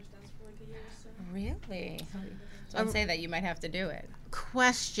do Irish dance for like a year or so. Really? Don't say that. You might have to do it.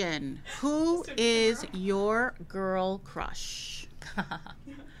 Question: Who is your girl crush? I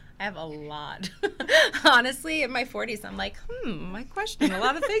have a lot. Honestly, in my 40s, I'm like, I question a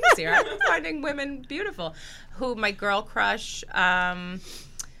lot of things here. I'm finding women beautiful. Who, my girl crush? I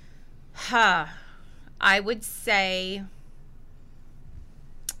would say,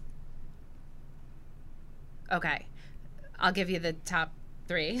 okay, I'll give you the top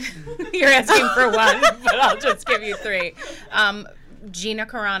 3. You're asking for one, but I'll just give you 3. Gina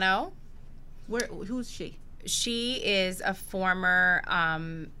Carano. Who's she? She is a former,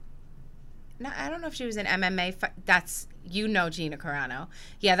 no, I don't know if she was an MMA. That's, Gina Carano.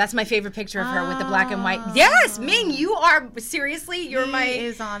 Yeah, that's my favorite picture of her with the black and white. Yes, Ming, you are, seriously, you're He my.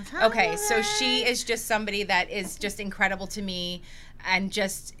 is on top. Okay, of so it. she is just somebody that is just incredible to me and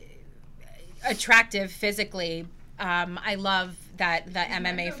just attractive physically. I love that the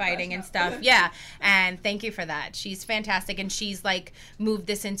MMA fighting and stuff. Yeah, and thank you for that. She's fantastic, and she's like moved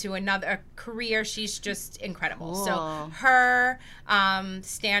this into another career. She's just incredible. Cool. So her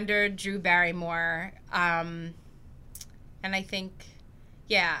standard Drew Barrymore, and I think,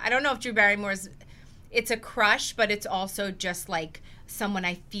 yeah, I don't know if Drew Barrymore's. It's a crush, but it's also just like someone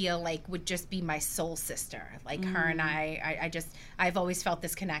I feel like would just be my soul sister. Like her and I've always felt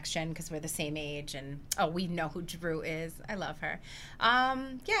this connection because we're the same age, and we know who Drew is. I love her.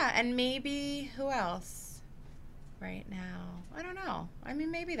 Yeah, and maybe who else right now? I don't know. I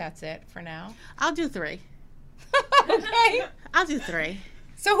mean, maybe that's it for now. I'll do 3. Okay. I'll do 3.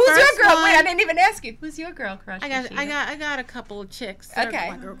 So who's First your girl? one- Wait, I didn't even ask you. Who's your girl crush? I got a couple of chicks. That Okay.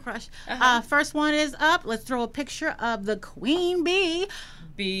 are my girl crush. Uh-huh. First one is up. Let's throw a picture of the Queen Bee,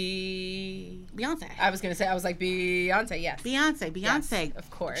 Beyonce. I was like Beyonce. Yes. Beyonce. Yes, of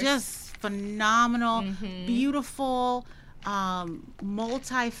course. Just phenomenal, Mhm. beautiful,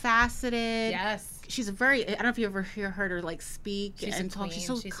 multifaceted. Yes. She's a very. I don't know if you ever heard her like speak She's and a talk. queen. She's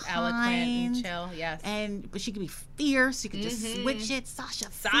so She's kind, eloquent and chill. Yes. but she can be fierce. You can just Mhm. switch it. Sasha.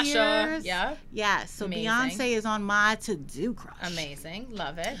 Sasha. Yeah. Yeah. So Amazing. Beyonce is on my to-do crush. Amazing.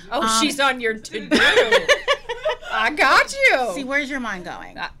 Love it. Oh, Um, she's on your to-do. I got you. See, where's your mind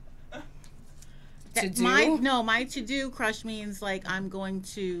going? To-do? My to-do crush means like I'm going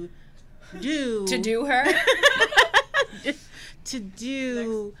to do To do her? to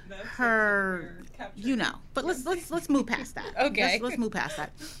do Next her, episode, capture. you know. But let's move past that. Okay. Let's move past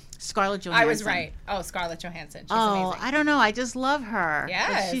that. Scarlett Johansson. I was right. Oh, Scarlett Johansson. She's Oh, amazing. I don't know. I just love her.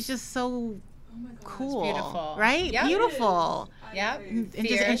 Yes. She's just so Oh my God. cool. beautiful. Right? Yep. Beautiful. Yep. agree. And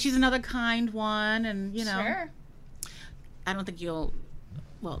Fierce. she's another kind one, and you know, Sure. I don't think you'll.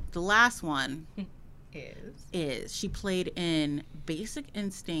 Well, the last one Is. is she played in Basic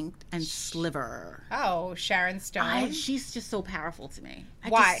Instinct and Sliver. Oh, Sharon Stone. She's just so powerful to me.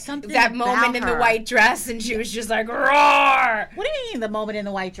 Why? Something That moment about in the her. white dress, and she was just like, roar! What do you mean the moment in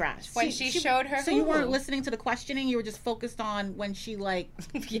the white dress? When she showed her So you weren't Hulu. listening to the questioning. You were just focused on when she like.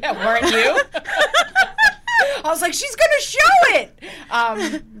 Yeah, weren't you? I was like, she's gonna show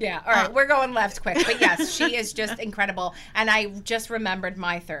it. Yeah. All right, we're going left quick, but yes, she is just incredible. And I just remembered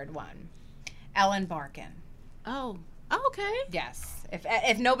my third one, Ellen Barkin. Oh. Okay. Yes.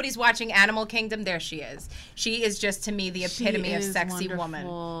 If nobody's watching Animal Kingdom, there she is. She is just to me the She epitome of is sexy woman.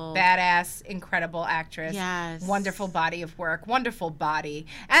 wonderful. Badass, incredible actress. Yes. Wonderful body of work. Wonderful body.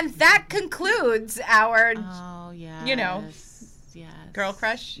 And that concludes our Oh yeah. You know. Yes. girl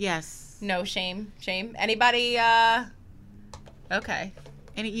crush. Yes. No shame. Anybody? Okay.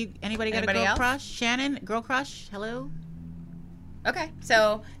 Anybody got Anybody a girl else? crush? Shannon, girl crush? Hello. Okay,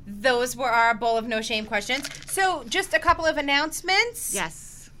 so those were our bowl of no shame questions. So just a couple of announcements.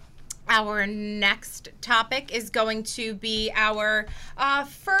 Yes. Our next topic is going to be our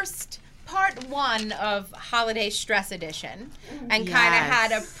first part 1 of Holiday Stress Edition, and kind of Yes. how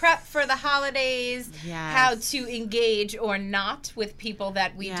to prep for the holidays, Yes. how to engage or not with people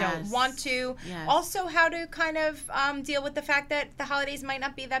that we don't Yes. want to. Yes. Also, how to kind of deal with the fact that the holidays might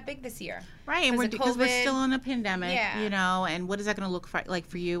not be that big this year. Right, and Because we're of COVID. still in a pandemic, Yeah. you know, and what is that going to look like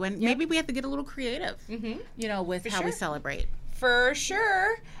for you? And maybe we have to get a little creative, Mm-hmm. you know, with For how we sure. celebrate. For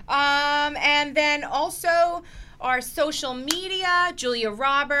sure. And then also our social media, Julia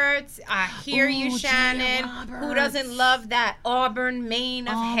Roberts. I hear you, Ooh, Julia Shannon. Who Roberts. doesn't love that auburn mane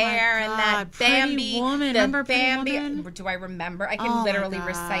of Oh my hair and that God, Pretty Bambi? Woman. The Remember Pretty Bambi. Woman? Do I remember? I Oh can my literally gosh,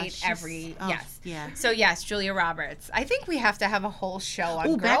 recite she's- every. oh, Yes. yeah. So yes, Julia Roberts. I think we have to have a whole show on.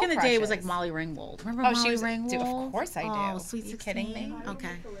 Oh, back girl in the day, it was like crushes. Molly Ringwald. Remember Oh, Molly she was. Ringwald? Dude, of course I do. Oh, Sweet Are you 16. kidding me?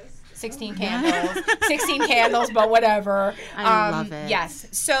 Okay. 16 Yeah. candles. 16 candles, but whatever. I love it. Yes.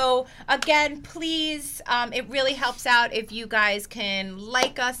 So, again, please, it really helps out if you guys can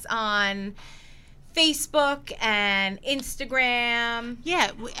like us on Facebook and Instagram.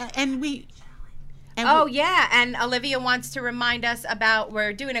 Yeah, and Oh, yeah. And Olivia wants to remind us about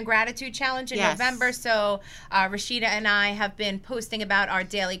we're doing a gratitude challenge in Yes. November. So Rashida and I have been posting about our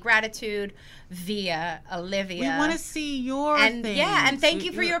daily gratitude via Olivia. we want to see your And things. yeah, and thank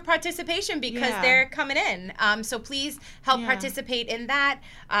you for your participation because Yeah. they're coming in. So please help Yeah. participate in that.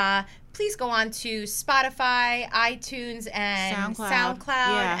 Please go on to Spotify, iTunes, and SoundCloud.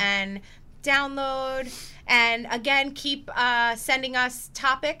 Yeah. and download. And again, keep sending us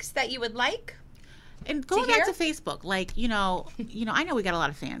topics that you would like. And going back to Facebook, like, I know we got a lot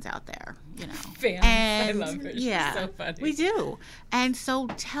of fans out there, Fans. And I love her. She's yeah, so funny. we do. And so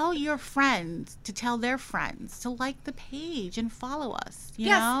tell your friends to tell their friends to like the page and follow us, you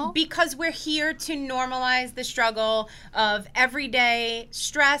know? Because we're here to normalize the struggle of everyday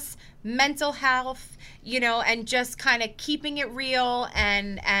stress, mental health, and just kind of keeping it real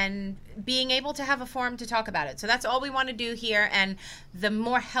and being able to have a forum to talk about it. So that's all we want to do here. And the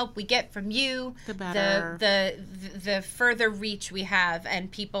more help we get from you, the better. The further reach we have,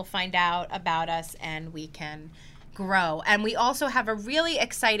 and people find out about us, and we can grow. And we also have a really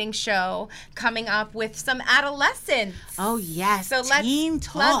exciting show coming up with some adolescents. Oh yes, so Teen let's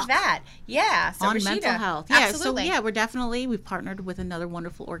Talk. plug that. Yeah, so on Rashida, mental health. Yeah, absolutely. So we've partnered with another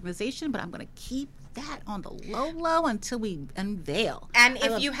wonderful organization, but I'm going to keep that on the low until we unveil. And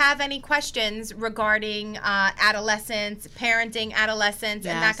if you have any questions regarding adolescents, parenting adolescents,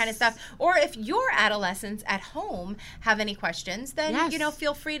 and that kind of stuff, or if your adolescents at home have any questions, then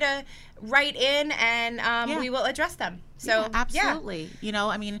feel free to write in, and we will address them. So absolutely.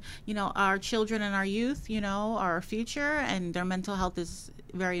 Our children and our youth, are our future, and their mental health is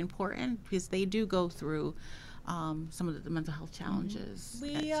very important because they do go through some of the mental health challenges.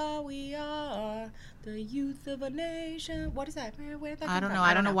 We are the youth of a nation. What is that? Where did that come I don't know. from?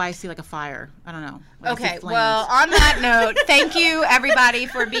 I don't know why I see like a fire. I don't know. Like Okay, well, on that note, thank you everybody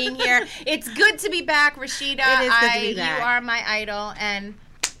for being here. It's good to be back, Rashida. It is good to be back. You are my idol, and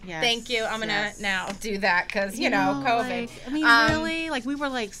thank you. I'm gonna now do that because COVID. Really, we were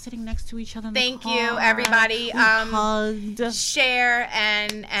we next to each other. In thank the car. you, everybody. We hugged. Share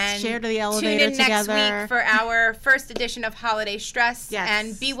and share to the elevator tune in together. next week for our first edition of Holiday Stress. Yes.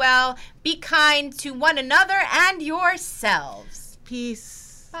 And be well, be kind to one another and yourselves.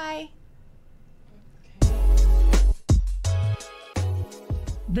 Peace. Bye.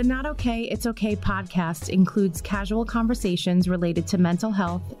 The Not Okay, It's Okay podcast includes casual conversations related to mental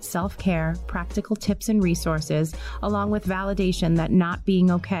health, self-care, practical tips and resources, along with validation that not being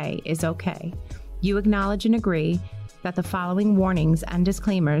okay is okay. You acknowledge and agree that the following warnings and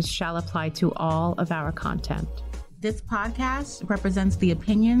disclaimers shall apply to all of our content. This podcast represents the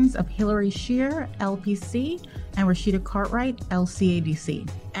opinions of Hillary Shear, LPC, and Rashida Cartwright, LCADC,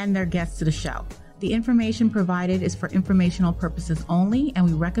 and their guests to the show. The information provided is for informational purposes only, and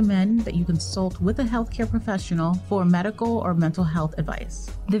we recommend that you consult with a healthcare professional for medical or mental health advice.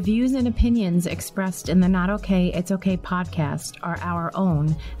 The views and opinions expressed in the Not Okay, It's Okay podcast are our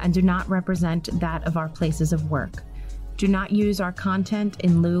own and do not represent that of our places of work. Do not use our content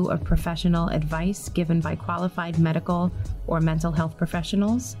in lieu of professional advice given by qualified medical or mental health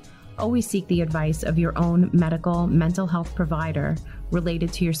professionals. Always seek the advice of your own medical mental health provider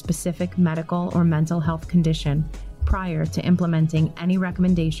related to your specific medical or mental health condition prior to implementing any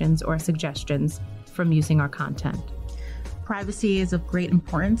recommendations or suggestions from using our content. Privacy is of great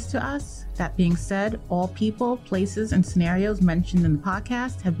importance to us. That being said, all people, places, and scenarios mentioned in the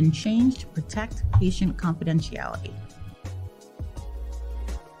podcast have been changed to protect patient confidentiality.